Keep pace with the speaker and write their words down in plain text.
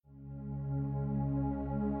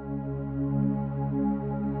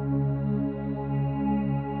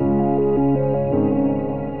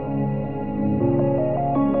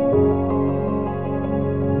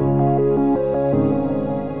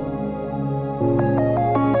I'm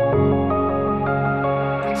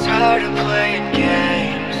tired of playing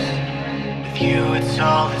games with you, it's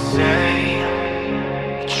all the same.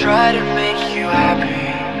 I try to make you happy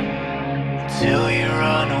until you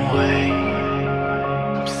run away.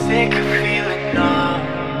 I'm sick of feeling numb,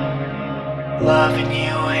 loving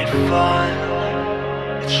you ain't fun.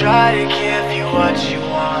 I try to give you what you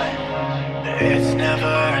want, but it's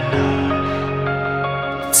never enough.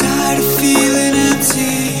 Tired of feeling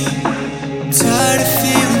empty, tired of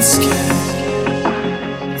feeling scared.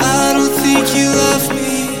 I don't think you love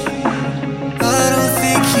me, I don't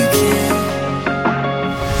think you can.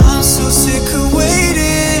 I'm so sick of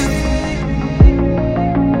waiting.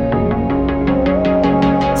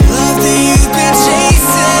 Love that you've been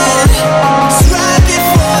chasing, it's right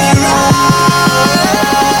before your eyes.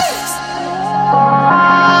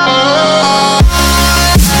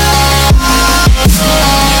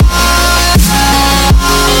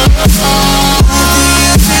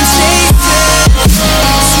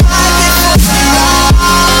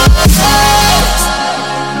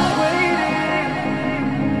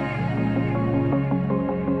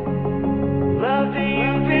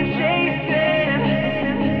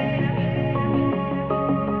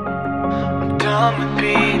 Done with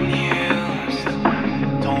being used,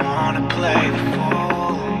 don't wanna play the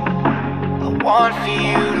fool. I want for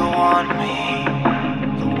you to want me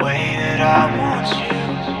the way that I want you.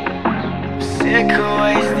 I'm sick of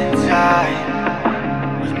wasting time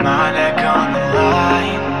with my neck on the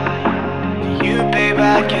line. For you, babe, I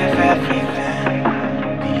give everything.